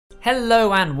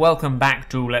Hello and welcome back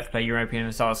to Let's Play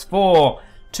European Stars 4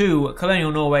 to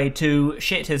Colonial Norway 2.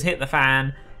 Shit has hit the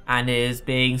fan and is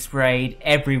being sprayed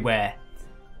everywhere.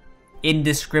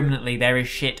 Indiscriminately, there is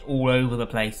shit all over the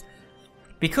place.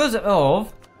 Because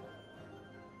of...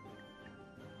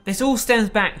 This all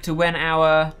stems back to when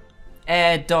our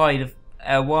heir died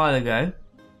a while ago.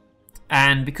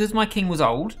 And because my king was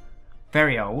old,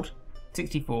 very old,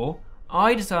 64,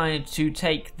 I decided to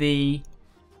take the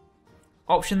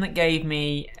option that gave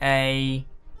me a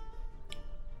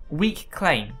weak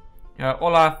claim,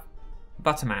 Olaf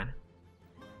Butterman,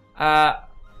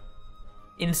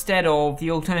 instead of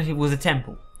the alternative was a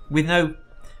temple with no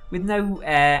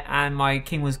heir, and my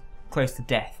king was close to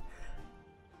death.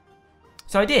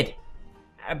 So I did,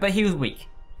 but he was weak,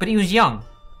 but he was young,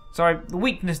 so the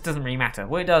weakness doesn't really matter.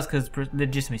 Well, it does because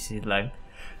legitimacy is low.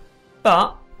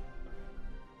 But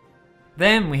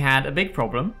then we had a big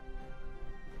problem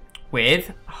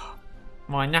with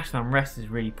my national unrest is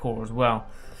really poor as well.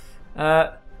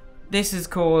 This has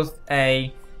caused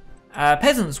a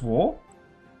peasants' war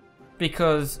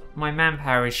because my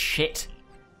manpower is shit.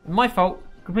 My fault,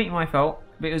 completely my fault.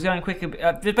 But it was going quicker.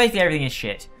 Basically, everything is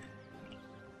shit.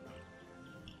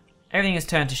 Everything has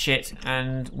turned to shit,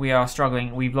 and we are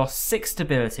struggling. We've lost 6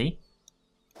 stability.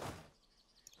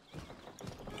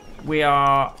 We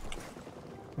are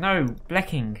no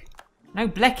Blecking, no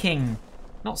Blecking.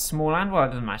 Not small land, well it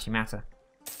doesn't actually matter.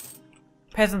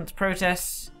 Peasant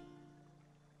protests.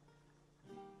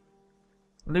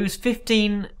 Lose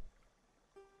 15.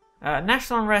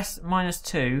 National unrest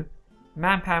 -2.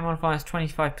 Manpower modifier is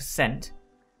 25%.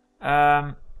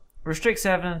 Restrict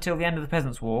servant until the end of the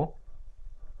Peasants' War.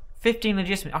 15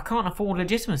 legitimacy. I can't afford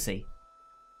legitimacy.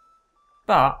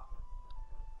 But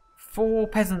 4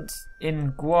 peasants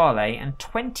in Guale and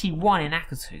 21 in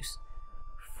Akasus.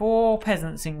 4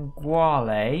 peasants in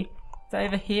Guale. Is that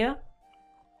over here?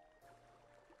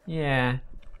 Yeah.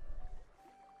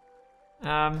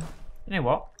 You know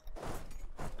what?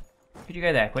 Could you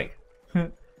go there quick?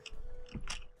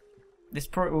 This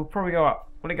will probably go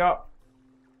up. Will it go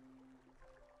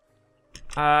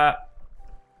up?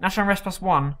 National unrest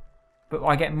 +1, but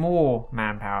I get more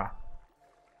manpower.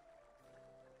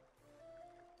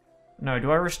 No,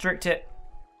 do I restrict it?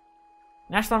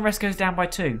 National unrest goes down by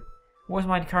 2. What is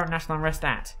my current national unrest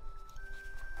at?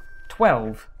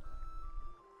 12.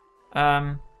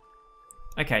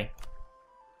 Okay.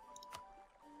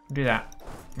 Do that.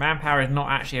 Manpower is not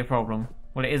actually a problem.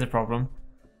 Well, it is a problem.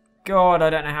 God, I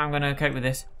don't know how I'm going to cope with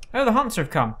this. Oh, the Hunter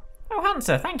have come. Oh,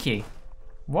 Hunter, thank you.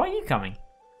 Why are you coming?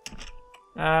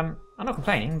 I'm not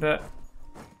complaining, but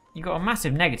you got a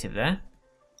massive negative there.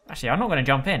 Actually, I'm not going to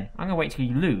jump in. I'm going to wait till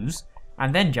you lose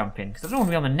and then jump in, because I don't want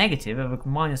to be on the negative of a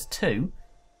 -2.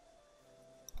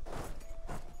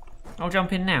 I'll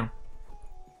jump in now.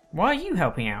 Why are you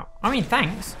helping out? I mean,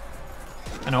 thanks.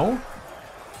 And all.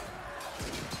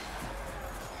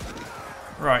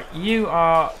 Right, you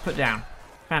are put down.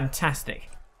 Fantastic.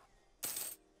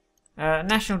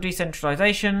 National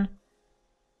decentralisation.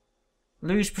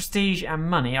 Lose prestige and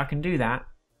money. I can do that.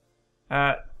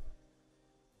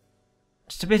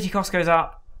 Stability cost goes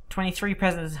up. 23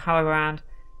 presidents in Hallowland.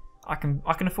 I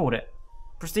can afford it.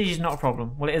 Prestige is not a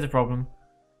problem. Well, it is a problem.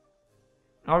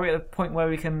 Are we at the point where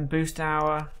we can boost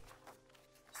our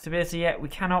stability yet? We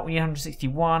cannot. We need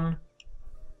 161.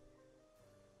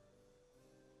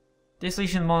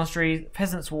 Dissolution of monasteries.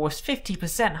 Peasants' War is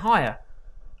 50% higher.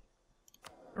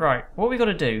 Right, what we've got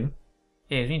to do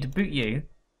is we need to boot you.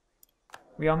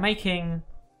 We are making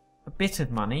a bit of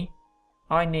money.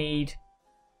 I need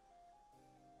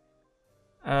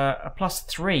a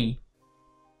 +3.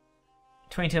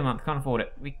 22 a month. Can't afford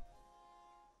it.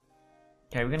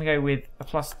 Okay, we're going to go with a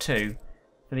 +2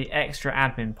 for the extra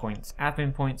admin points.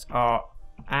 Admin points are...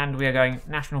 And we are going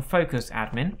National Focus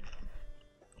Admin.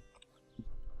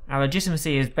 Our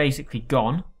legitimacy is basically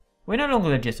gone. We're no longer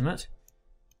legitimate.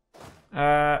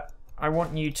 I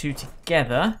want you two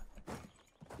together.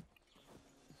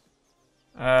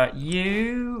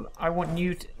 I want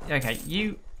you to... Okay,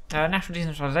 you... National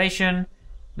Decentralisation.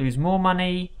 Lose more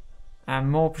money.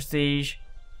 And more prestige.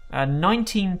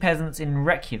 19 peasants in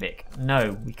Reykjavik.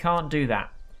 No, we can't do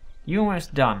that. You're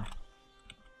almost done.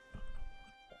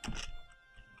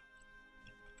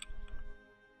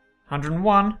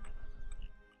 $101.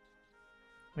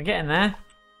 We're getting there.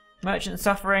 Merchant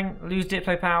suffering. Lose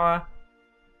Diplo power.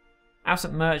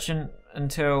 Absent merchant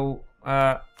until...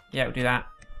 yeah, we'll do that.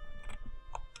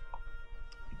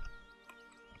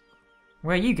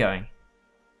 Where are you going?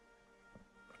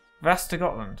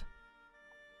 Västergotland.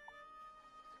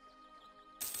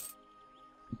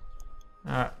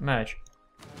 Merge.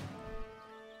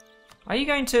 Are you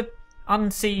going to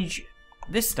unsiege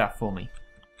this stuff for me?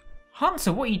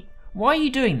 Hunter, why are you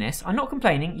doing this? I'm not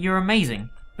complaining, you're amazing.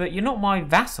 But you're not my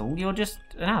vassal, you're just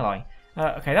an ally.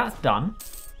 Okay, that's done.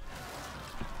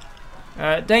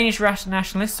 Danish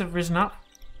nationalists have risen up.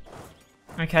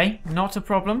 Okay, not a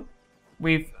problem.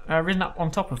 We've risen up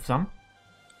on top of some.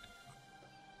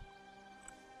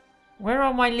 Where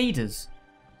are my leaders?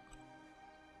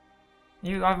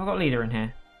 I've got a leader in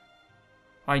here.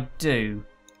 I do.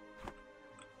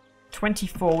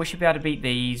 24, we should be able to beat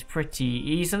these pretty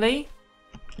easily.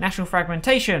 National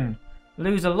fragmentation.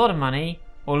 Lose a lot of money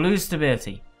or lose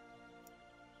stability.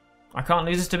 I can't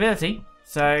lose the stability,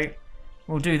 so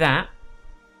we'll do that.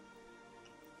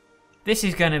 This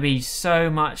is going to be so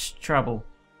much trouble.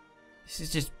 This is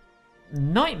just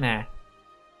nightmare.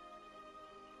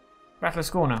 Battle of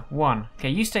Scorner, 1. Okay,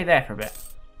 you stay there for a bit.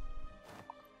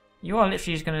 You are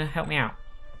literally just going to help me out.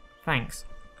 Thanks.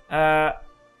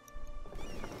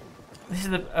 This is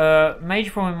the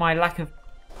major problem with my lack of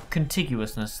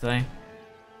contiguousness, though.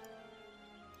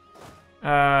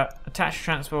 Attach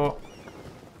transport.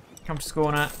 Come to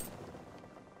Scorner.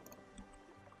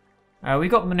 We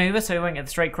got manoeuvre, so we won't get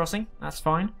the straight crossing. That's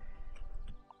fine.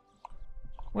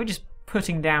 We're just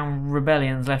putting down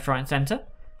rebellions left, right, and centre.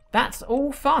 That's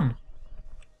all fun.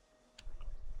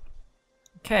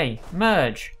 Okay,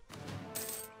 merge.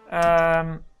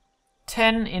 10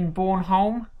 in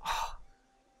Bornholm.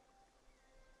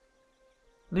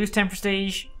 Lose 10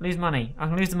 prestige, lose money. I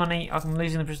can lose the money, I'm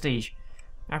losing the prestige.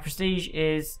 Our prestige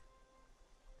is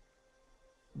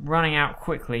running out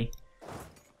quickly.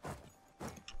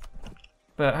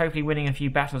 But hopefully winning a few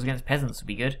battles against peasants would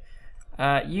be good.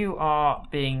 You are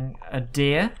being a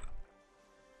dear.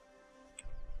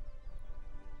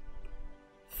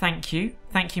 Thank you.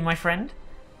 Thank you, my friend.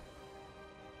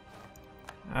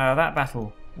 That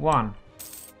battle. 1.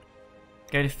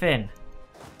 Go to Finn.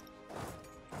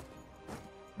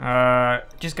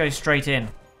 Just go straight in.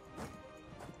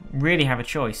 Really have a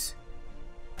choice.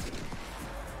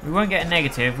 We won't get a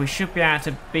negative. We should be able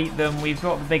to beat them. We've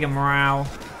got the bigger morale.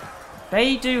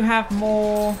 They do have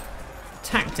more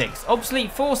tactics.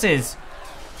 Obsolete forces.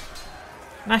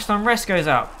 National unrest goes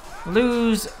up.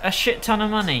 Lose a shit ton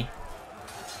of money.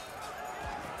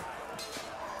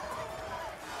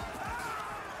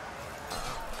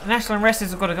 National unrest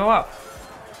has got to go up.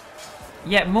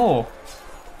 Yet more.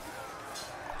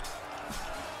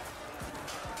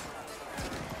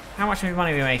 How much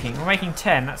money are we making? We're making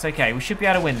 10. That's okay. We should be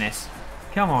able to win this.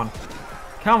 Come on.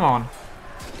 Come on.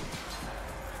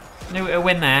 A little bit of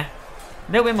win there.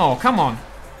 A little bit more. Come on.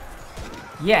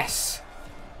 Yes.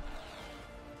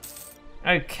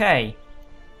 Okay.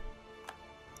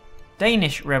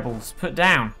 Danish rebels put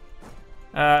down.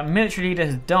 Military leader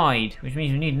has died, which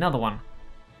means we need another one.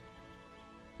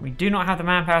 We do not have the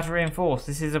manpower to reinforce.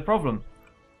 This is a problem.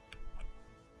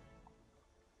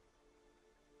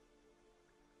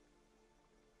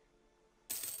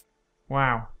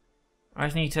 Wow. I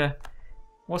just need to...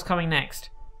 What's coming next?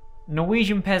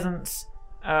 Norwegian peasants,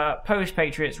 Polish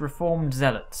patriots, reformed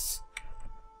zealots.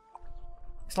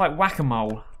 It's like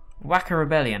whack-a-mole.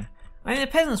 Whack-a-rebellion. I mean, the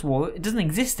Peasants' War, it doesn't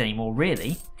exist anymore,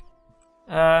 really.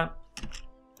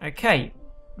 Okay.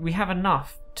 We have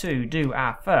enough to do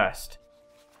our first.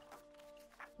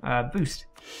 Boost.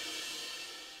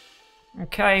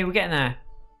 Okay, we're getting there.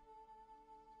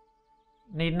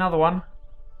 Need another one.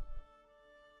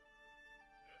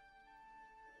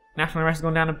 National unrest has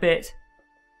gone down a bit.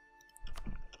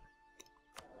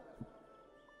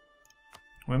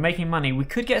 We're making money. We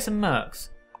could get some mercs.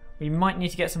 We might need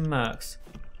to get some mercs.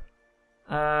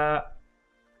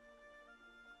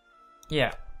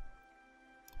 Yeah.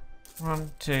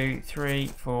 1, 2, 3,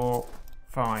 4,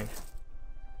 5.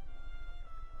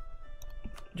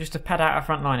 Just to pad out our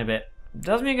front line a bit.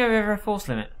 Does mean go over a force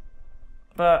limit.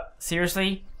 But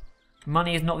seriously,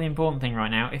 money is not the important thing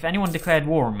right now. If anyone declared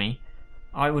war on me,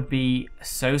 I would be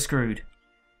so screwed.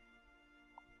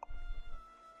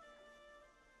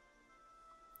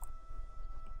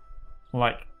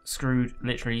 Like, screwed,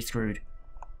 literally screwed.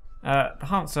 The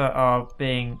Hunter are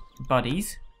being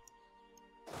buddies.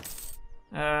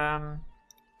 Go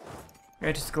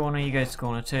to Scorner, you go to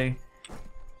Scorner too.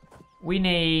 We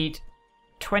need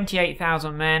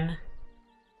 28,000 men.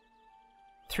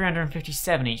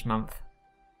 357 each month.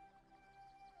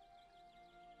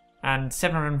 And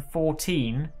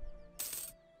 714.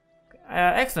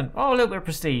 Excellent. Oh, a little bit of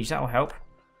prestige. That will help.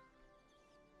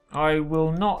 I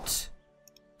will not...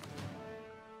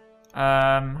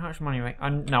 how much money am I...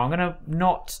 No, I'm going to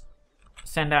not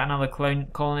send out another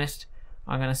colonist.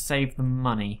 I'm going to save the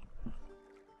money.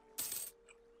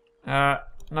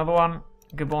 Another one.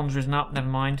 Gabon's risen up, never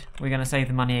mind. We're going to save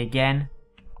the money again,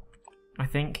 I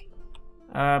think.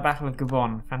 Battle of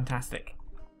Gabon, fantastic.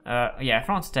 Yeah,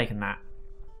 France has taken that.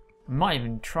 We might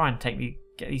even try and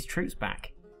get these troops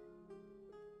back.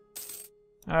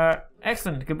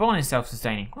 Excellent, Gabon is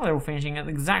self-sustaining. Oh, they're all finishing at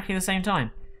exactly the same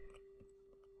time.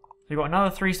 So we've got another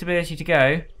 3 stability to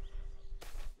go.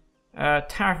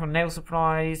 Tariff on naval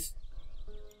supplies.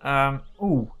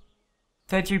 Ooh.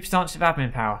 33% of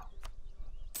admin power.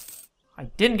 I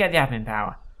didn't get the admin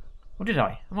power. Or did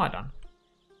I? I might have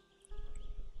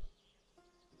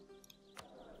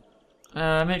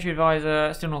done. Military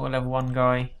advisor, still not a level 1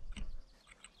 guy.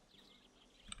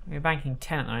 We're banking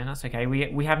 10 at the moment, that's okay.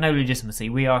 We have no legitimacy.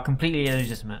 We are completely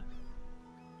illegitimate.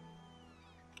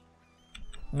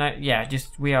 No, yeah,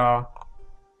 just we are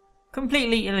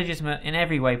completely illegitimate in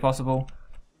every way possible.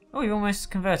 Oh, we've almost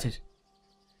converted.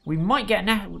 We might get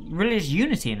religious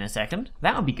unity in a second.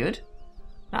 That would be good.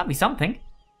 That would be something.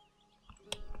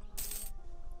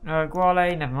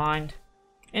 Guale, never mind.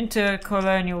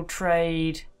 Intercolonial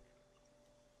trade.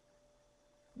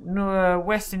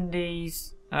 West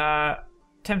Indies. 10%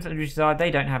 duty side.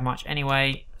 They don't have much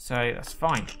anyway, so that's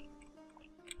fine.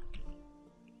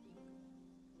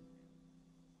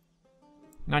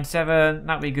 $97,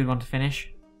 that'd be a good one to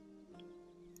finish.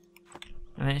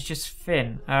 And then it's just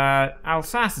Finn.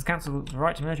 Alsace has cancelled the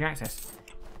right to military access.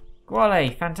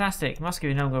 Guale, fantastic.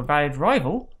 Muscovy no longer a valid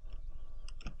rival.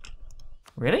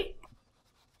 Really?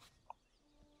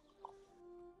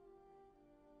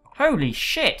 Holy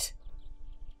shit!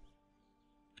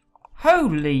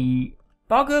 Holy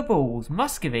bugger balls.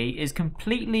 Muscovy is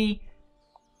completely...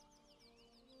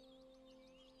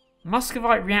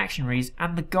 Muscovite reactionaries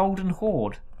and the Golden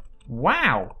Horde.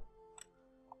 Wow!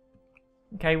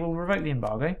 Okay, we'll revoke the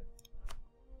embargo.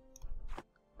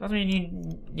 Doesn't mean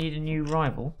you need a new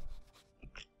rival.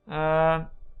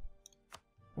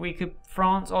 We could...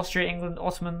 France, Austria, England,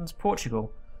 Ottomans,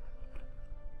 Portugal.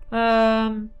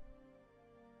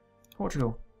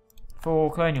 Portugal.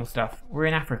 For colonial stuff. We're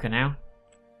in Africa now.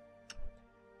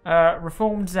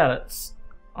 Reformed zealots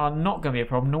are not going to be a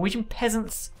problem. Norwegian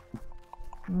peasants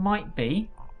might be.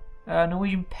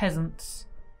 Norwegian peasants.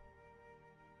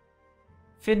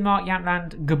 Finnmark,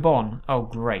 Jämtland, Gabon. Oh,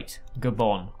 great.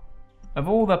 Gabon. Of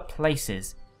all the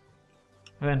places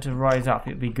for them to rise up,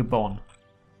 it would be Gabon.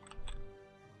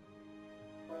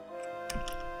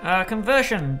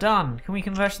 Conversion done. Can we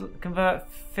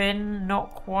convert Finn?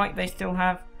 Not quite. They still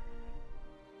have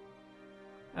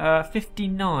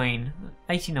 59,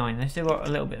 89. They've still got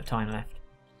a little bit of time left.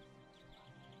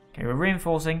 Okay, we're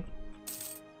reinforcing.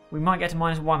 We might get to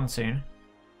 -1 soon.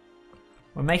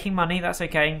 We're making money. That's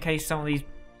okay in case some of these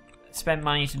spend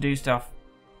money to do stuff.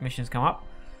 Missions come up.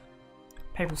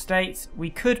 Papal States. We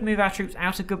could move our troops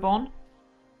out of Gabon.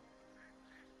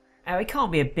 It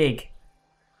can't be a big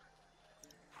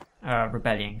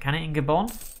rebellion, can it, in Gabon?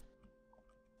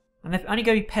 And they've only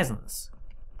going to be peasants.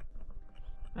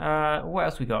 What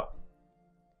else we got?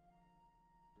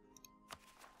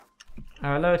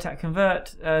 Low attack convert.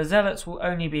 Zealots will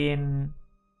only be in...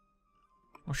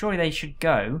 Well, surely they should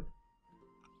go.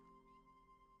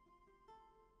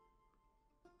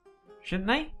 Shouldn't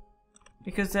they?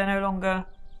 Because they're no longer...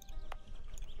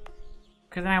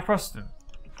 Because they're now Protestant.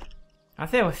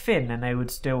 If they were Finn, then they would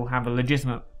still have a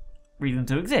legitimate reason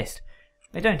to exist.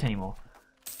 They don't anymore.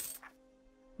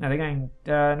 No, they're going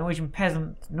Norwegian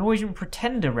peasant, Norwegian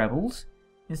pretender rebels.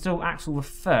 Install Axel the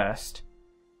First.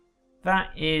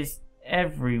 That is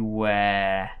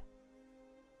everywhere.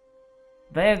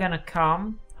 They are going to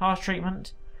come. Harsh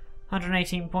treatment.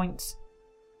 118 points.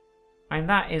 And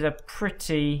that is a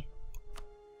pretty...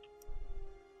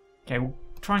 Okay, we'll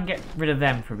try and get rid of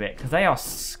them for a bit, because they are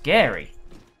scary.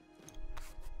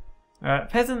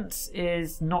 Peasants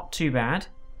is not too bad.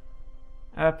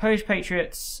 Polish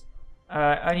Patriots,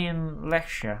 only in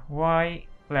Lechia. Why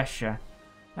Lechia?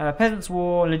 Peasants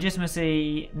War,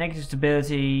 legitimacy, negative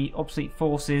stability, obsolete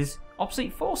forces.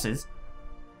 Obsolete forces?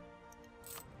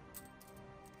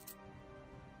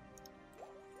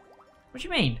 What do you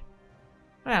mean?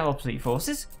 I don't have obsolete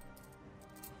forces.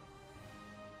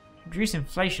 Reduce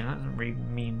inflation, that doesn't really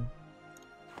mean...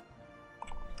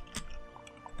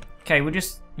 Okay, we'll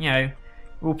just, you know,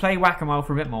 we'll play whack-a-mole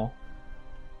for a bit more.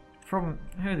 From,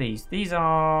 who are these? These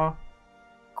are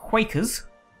Quakers.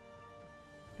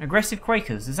 Aggressive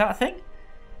Quakers, is that a thing?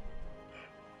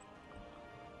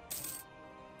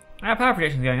 Our power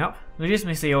production is going up.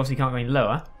 Legitimacy obviously can't go any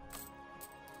lower.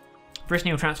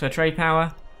 Brittany will transfer trade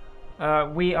power.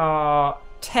 We are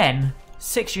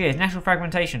 6 years. National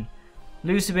fragmentation.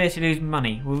 Lose stability, lose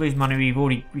money. We'll lose money.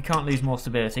 We can't lose more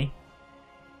stability.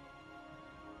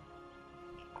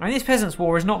 I mean, this peasants'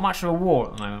 war is not much of a war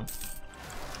at the moment.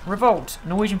 Revolt.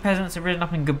 Norwegian peasants have ridden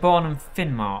up in Gabon and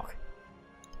Finnmark.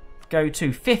 Go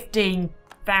to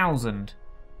 15,000.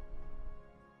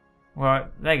 Well,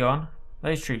 they're gone.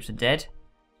 Those troops are dead.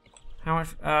 How much?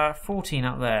 14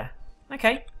 up there.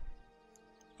 Okay.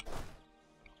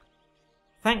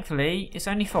 Thankfully, it's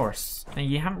only forests, and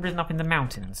you haven't ridden up in the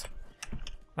mountains.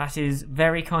 That is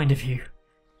very kind of you.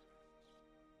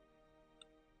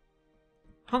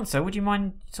 Hunter, would you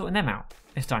mind sorting them out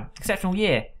this time? Exceptional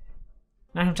year.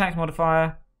 National tax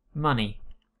modifier. Money.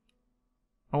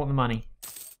 I want the money.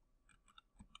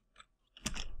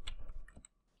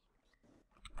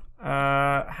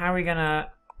 How are we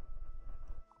gonna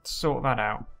sort that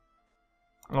out?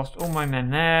 I lost all my men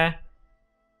there.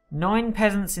 9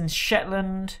 peasants in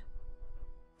Shetland.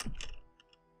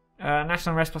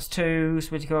 National unrest +2.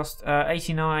 Security cost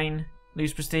 89.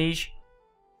 Lose prestige.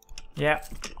 Yeah.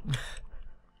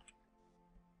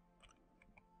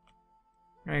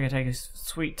 You're going to take a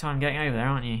sweet time getting over there,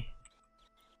 aren't you?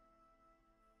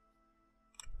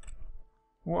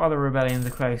 What other rebellions are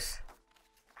close?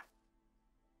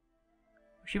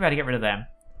 We should better get rid of them.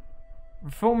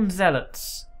 Reformed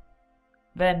Zealots.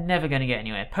 They're never going to get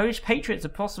anywhere. Polish Patriots are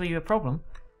possibly a problem.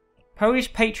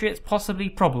 Polish Patriots possibly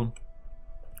problem.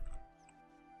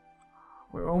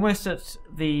 We're almost at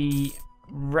the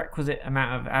requisite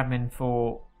amount of admin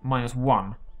for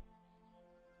 -1.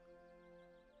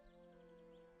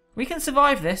 We can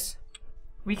survive this.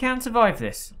 We can survive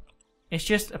this. It's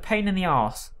just a pain in the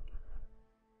arse.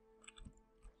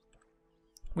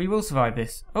 We will survive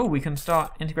this. Oh, we can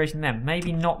start integrating them.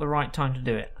 Maybe not the right time to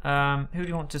do it. Who do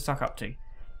you want to suck up to?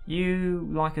 You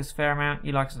like us a fair amount.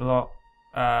 You like us a lot.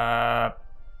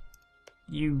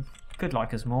 You could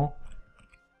like us more.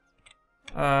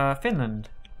 Finland.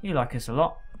 You like us a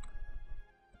lot.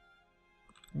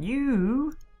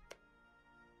 You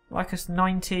like us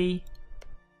 90.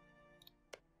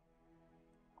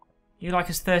 You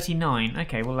like us 39.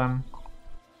 Okay, well,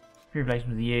 free relations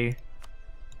with you.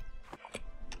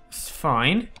 It's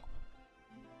fine.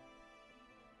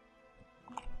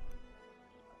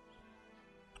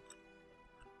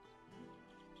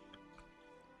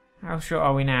 How short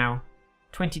are we now?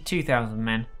 22,000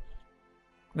 men.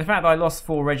 The fact that I lost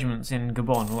 4 regiments in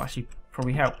Gabon will actually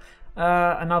probably help.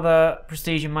 Another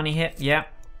prestige and money hit. Yeah.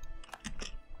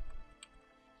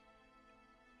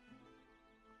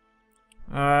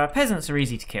 Peasants are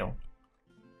easy to kill.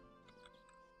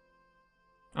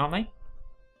 Aren't they?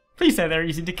 Please say they're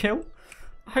easy to kill.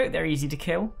 I hope they're easy to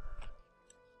kill.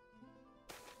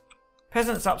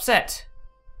 Peasants upset.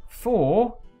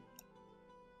 4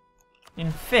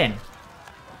 in Finn.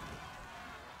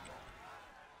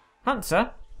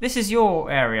 Hunter, this is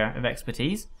your area of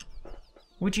expertise.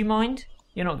 Would you mind?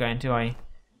 You're not going to, are you?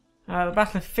 The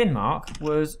Battle of Finnmark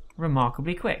was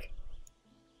remarkably quick.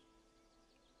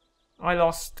 I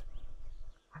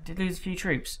did lose a few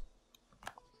troops.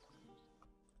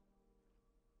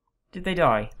 Did they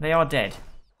die? They are dead.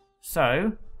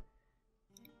 So,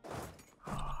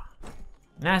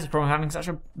 now's the problem of having such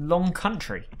a long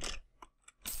country.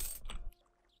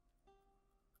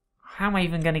 How am I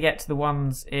even going to get to the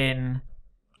ones in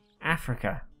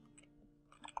Africa?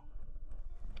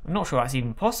 I'm not sure that's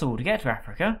even possible to get to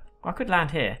Africa. I could land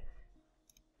here.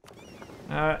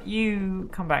 You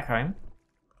come back home.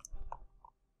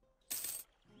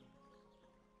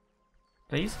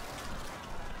 Please.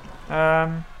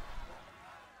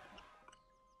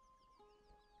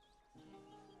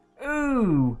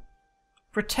 Ooh!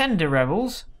 Pretender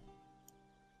rebels.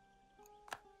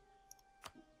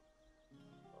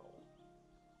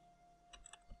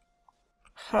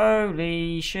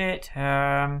 Holy shit.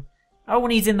 Oh,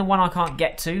 and he's in the one I can't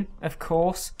get to, of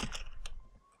course.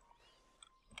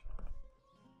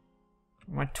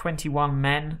 My 21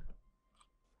 men.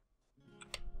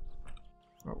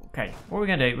 Okay, what are we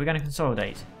going to do? We're going to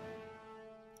consolidate.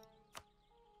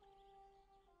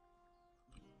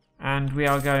 And we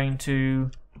are going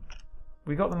to...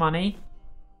 We got the money.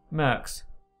 Mercs.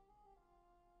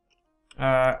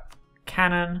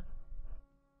 Cannon.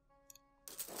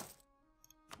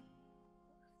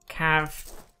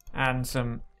 Cav. And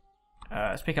some...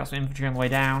 let's pick up some infantry on the way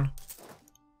down.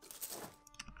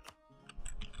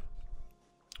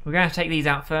 We're going to take these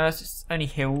out first. It's only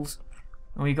hills.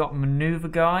 And we got Maneuver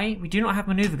Guy. We do not have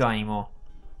Maneuver Guy anymore.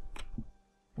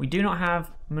 We do not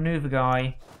have Maneuver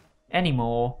Guy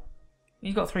anymore.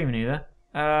 He's got 3 Maneuver.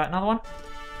 Another one?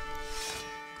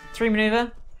 3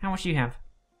 Maneuver. How much do you have?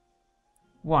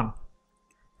 1.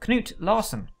 Knut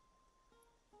Larsen.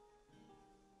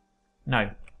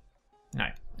 No. No.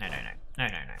 No, no, no. No,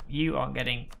 no, no. You are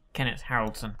getting Kenneth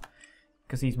Haraldsson.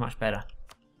 Because he's much better.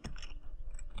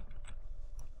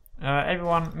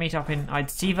 Everyone meet up in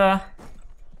Idsiva.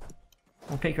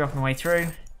 We'll pick you up on the way through.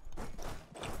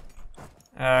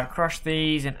 Crush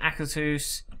these in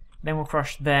Akatus. Then we'll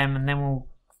crush them, and then we'll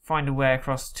find a way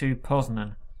across to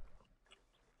Poznan.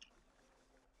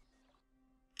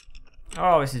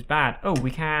 Oh, this is bad. Oh,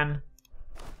 we can...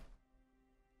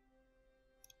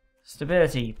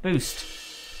 Stability. Boost.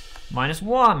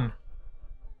 -1.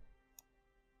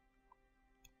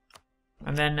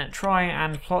 And then try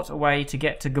and plot a way to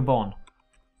get to Gabon.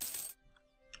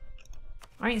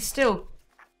 I mean, still...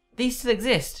 These still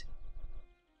exist.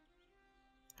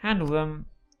 Handle them.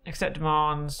 Accept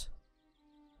demands.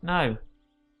 No.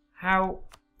 How...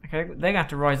 Okay, they're going to have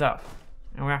to rise up.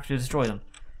 And we have to destroy them.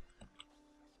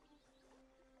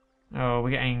 Oh, we're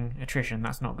getting attrition.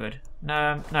 That's not good.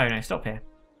 No, stop here.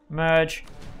 Merge.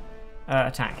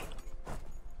 Attack.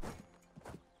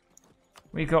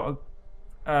 We've got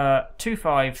a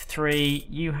 253.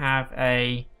 You have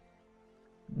a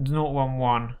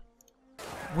 011.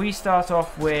 We start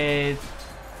off with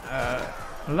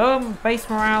low base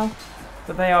morale,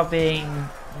 but they are being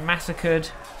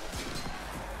massacred.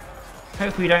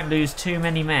 Hope we don't lose too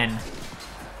many men.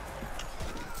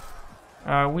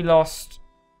 We lost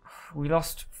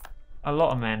a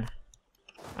lot of men,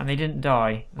 and they didn't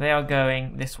die. They are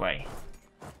going this way.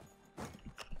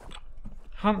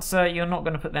 Hunter, you're not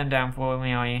going to put them down for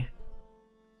me, are you?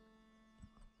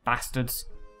 Bastards.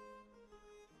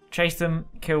 Chase them,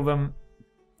 kill them,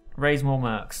 raise more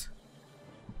mercs.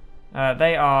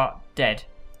 They are dead.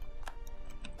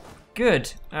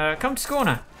 Good. Come to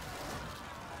Scorner.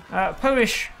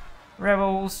 Polish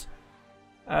rebels.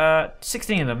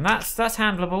 16 of them. That's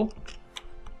handleable.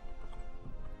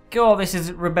 God, this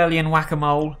is rebellion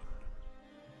whack-a-mole.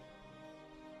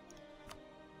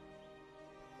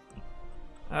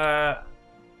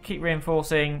 Keep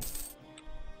reinforcing.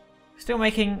 Still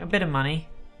making a bit of money.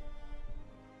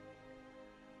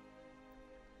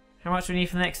 How much do we need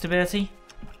for the next stability?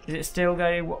 Is it still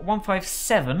going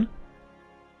 157?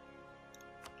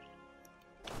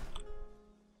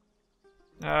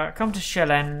 Come to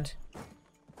Shell End.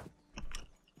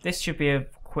 This should be a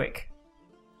quick,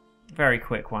 very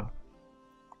quick one.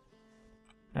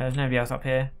 There's nobody else up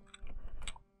here.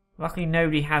 Luckily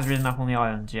nobody has risen up on the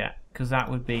islands yet, because that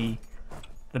would be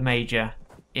the major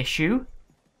issue.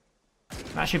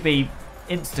 That should be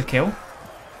insta-kill.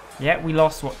 Yeah, we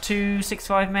lost, what,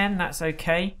 265 men? That's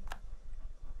okay.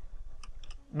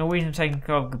 Norwegians taking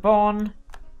control of Gabon.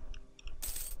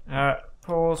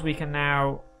 Pause, we can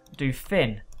now do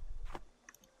Finn.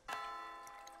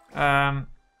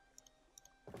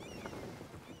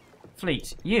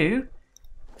 Fleet, you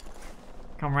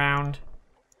come round.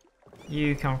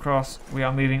 You come across. We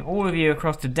are moving all of you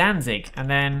across to Danzig, and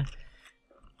then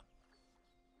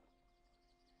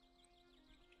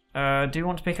do you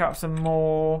want to pick up some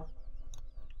more?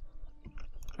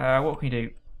 What can we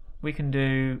do? We can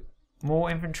do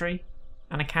more infantry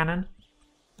and a cannon.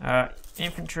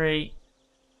 Infantry,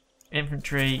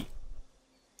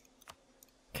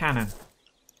 cannon.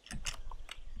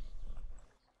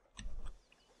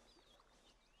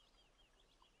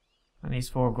 And these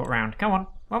four have got round. Come on,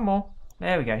 one more.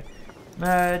 There we go.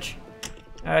 Merge.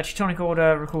 Teutonic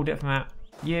Order, recall diplomat.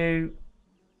 You.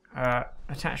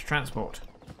 Attach transport.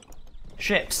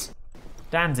 Ships.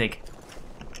 Danzig.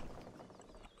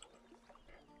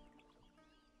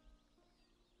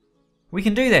 We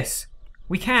can do this.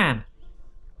 We can.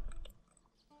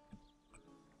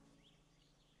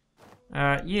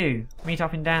 You, meet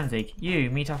up in Danzig. You,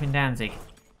 meet up in Danzig.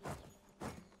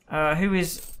 Who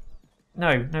is...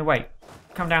 No, wait.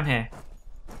 Come down here.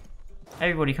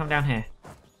 Everybody come down here.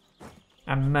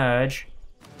 And merge.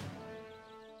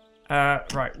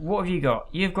 Right, what have you got?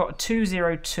 You've got a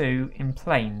 202 in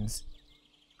planes.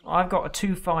 I've got a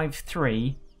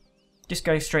 253. Just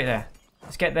go straight there.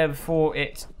 Let's get there before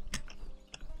it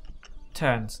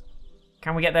turns.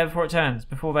 Can we get there before it turns?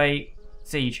 Before they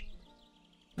siege?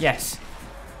 Yes.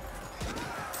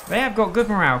 They have got good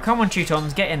morale. Come on,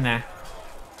 Teutons, get in there.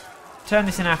 Turn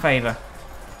this in our favour.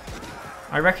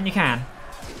 I reckon you can.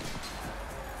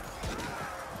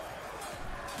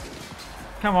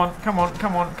 Come on, come on,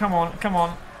 come on, come on, come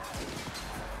on.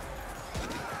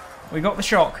 We got the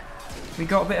shock. We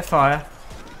got a bit of fire.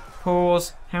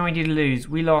 Pause. How many did we lose?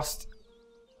 We lost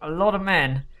a lot of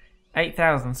men.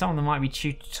 8,000. Some of them might be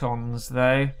Teutons,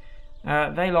 though.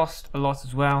 They lost a lot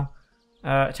as well.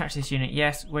 Attach this unit.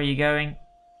 Yes. Where are you going?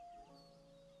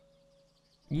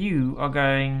 You are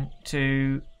going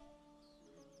to...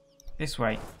 this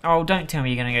way. Oh, don't tell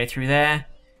me you're going to go through there.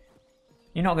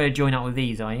 You're not going to join up with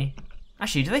these, are you?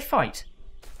 Actually, do they fight?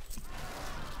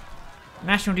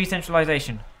 National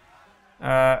decentralization.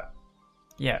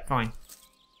 Yeah, fine.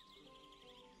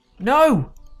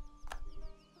 No!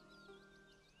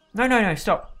 No, no, no,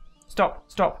 stop. Stop,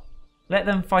 stop. Let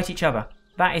them fight each other.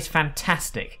 That is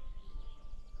fantastic.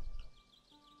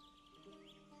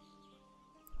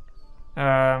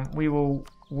 We will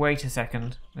wait a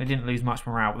second. They didn't lose much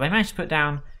morale, but they managed to put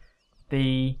down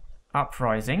the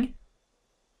uprising.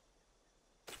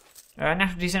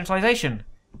 National decentralisation.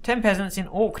 10 peasants in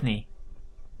Orkney.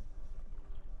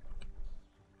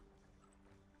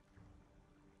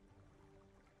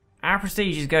 Our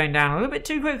prestige is going down a little bit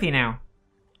too quickly now.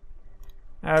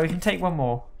 We can take one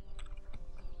more.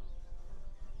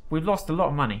 We've lost a lot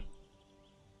of money.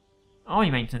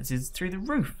 Army maintenance is through the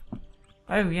roof.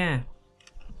 Oh yeah.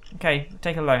 Okay,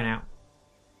 take a loan out.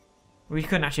 We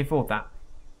couldn't actually afford that.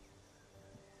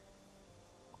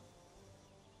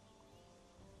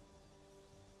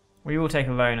 We will take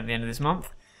a loan at the end of this month.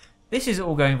 This is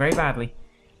all going very badly.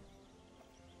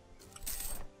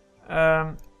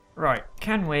 Right,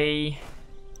 can we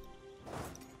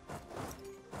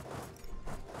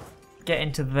get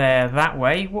into there that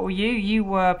way? What were you? You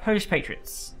were Polish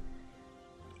Patriots.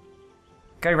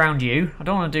 Go round you. I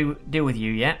don't want to deal with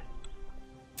you yet.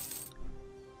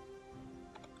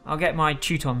 I'll get my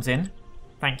Teutons in.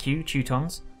 Thank you,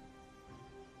 Teutons.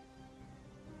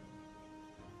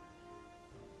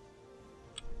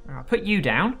 I'll put you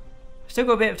down. Still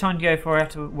got a bit of time to go before I have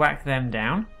to whack them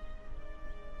down.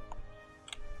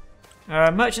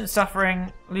 Merchant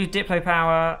suffering. Lose Diplo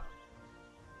power.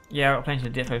 Yeah, I've got plenty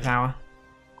of Diplo power.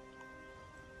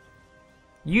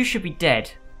 You should be dead.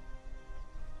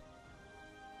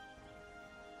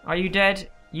 Are you dead?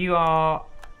 You are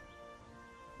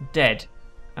dead.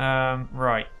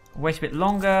 Right. Wait a bit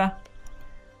longer.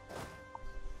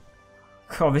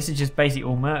 God, this is just basically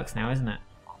all mercs now, isn't it?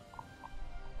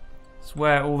 It's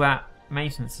where all that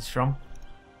maintenance is from.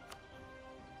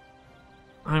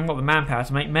 I haven't got the manpower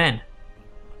to make men.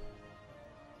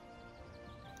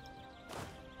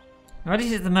 Now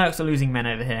this is the mercs are losing men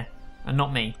over here, and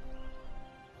not me.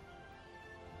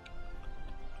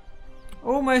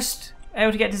 Almost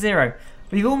able to get to 0.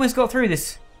 We've almost got through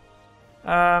this.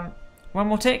 One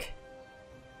more tick.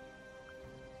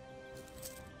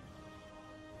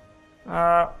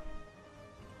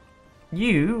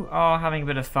 You are having a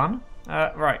bit of fun.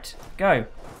 Right, go.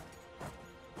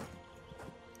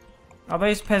 Are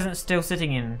those peasants still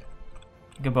sitting in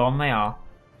Gabon? They are.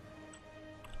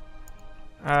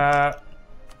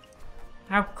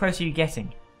 How close are you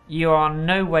getting? You are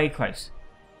no way close.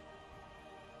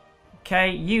 Okay,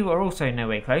 you are also no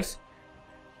way close.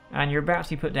 And you're about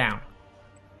to be put down.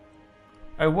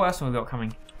 Oh, what else have we got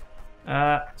coming?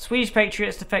 Swedish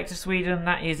Patriots defect to Sweden.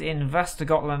 That is in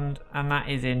Västergötland, and that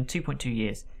is in 2.2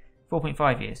 years.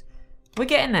 4.5 years. We're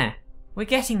getting there. We're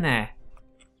getting there.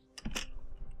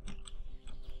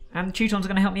 And the Teutons are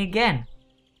going to help me again.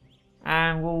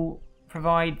 And we'll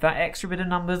provide that extra bit of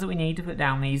numbers that we need to put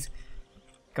down these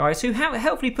guys who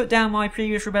helpfully put down my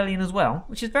previous rebellion as well,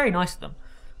 which is very nice of them.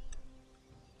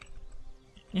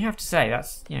 You have to say,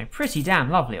 that's, you know, pretty damn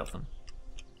lovely of them.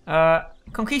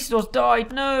 Conquistadors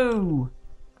died. No!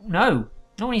 No.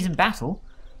 Not when he's in battle.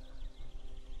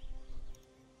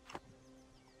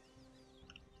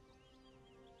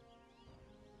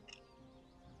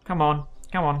 Come on.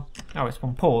 Come on. Oh, it's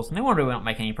on pause. No wonder we're not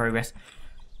making any progress.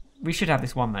 We should have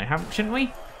this one, though, shouldn't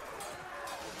we?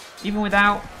 Even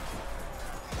without...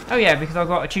 Oh, yeah, because I've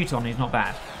got a Teuton who's not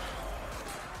bad.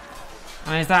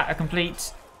 And is that a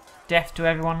complete death to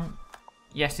everyone?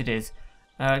 Yes, it is.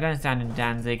 Going to stand in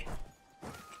Danzig.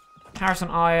 Harrison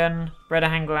Iron, Breda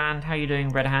Hangland. How you doing,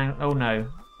 Breda Hang? Oh no,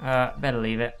 better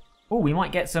leave it. Oh, we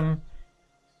might get some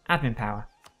admin power.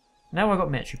 No, I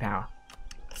got military power.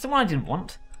 That's the one I didn't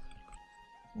want.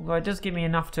 Although it does give me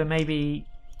enough to maybe.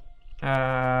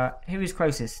 Who is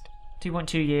closest?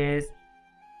 2.2 years,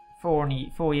 4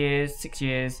 years, 6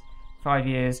 years, 5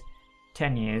 years,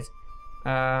 10 years.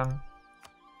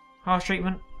 Harsh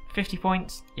treatment, 50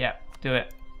 points. Yeah, do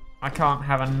it. I can't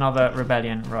have another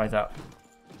rebellion rise up.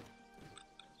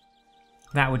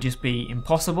 That would just be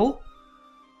impossible.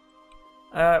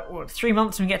 3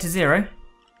 months and we get to 0.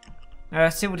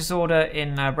 Civil disorder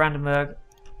in Brandenburg.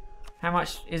 How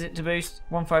much is it to boost?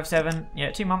 157.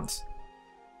 Yeah, 2 months.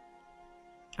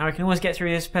 And we can always get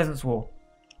through this peasants' war.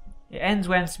 It ends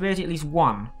when stability at least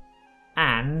 1.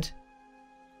 And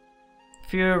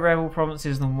fewer rebel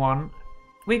provinces than 1.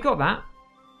 We've got that.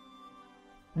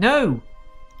 No!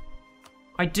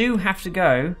 I do have to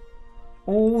go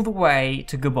all the way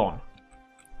to Gabon.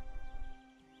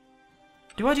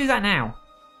 Do I do that now?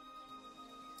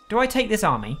 Do I take this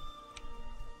army,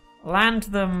 land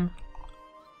them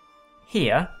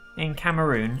here, in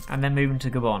Cameroon and then moving to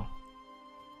Gabon.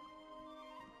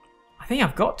 I think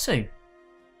I've got to.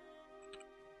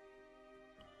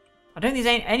 I don't think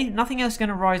there's nothing else going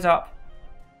to rise up.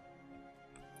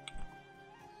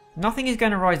 Nothing is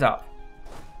going to rise up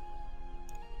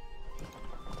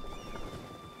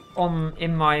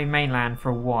in my mainland for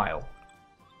a while.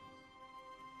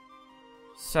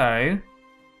 So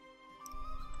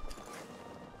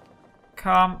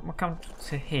we'll come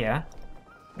to here.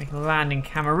 We can land in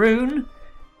Cameroon.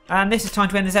 And this is time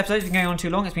to end this episode. It's been going on too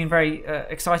long. It's been a very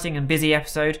exciting and busy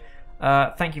episode.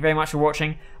 Thank you very much for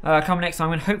watching. Come next time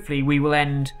when hopefully we will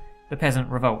end the peasant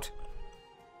revolt.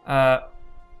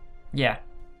 Yeah.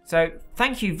 So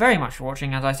thank you very much for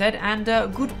watching, as I said, and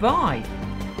goodbye.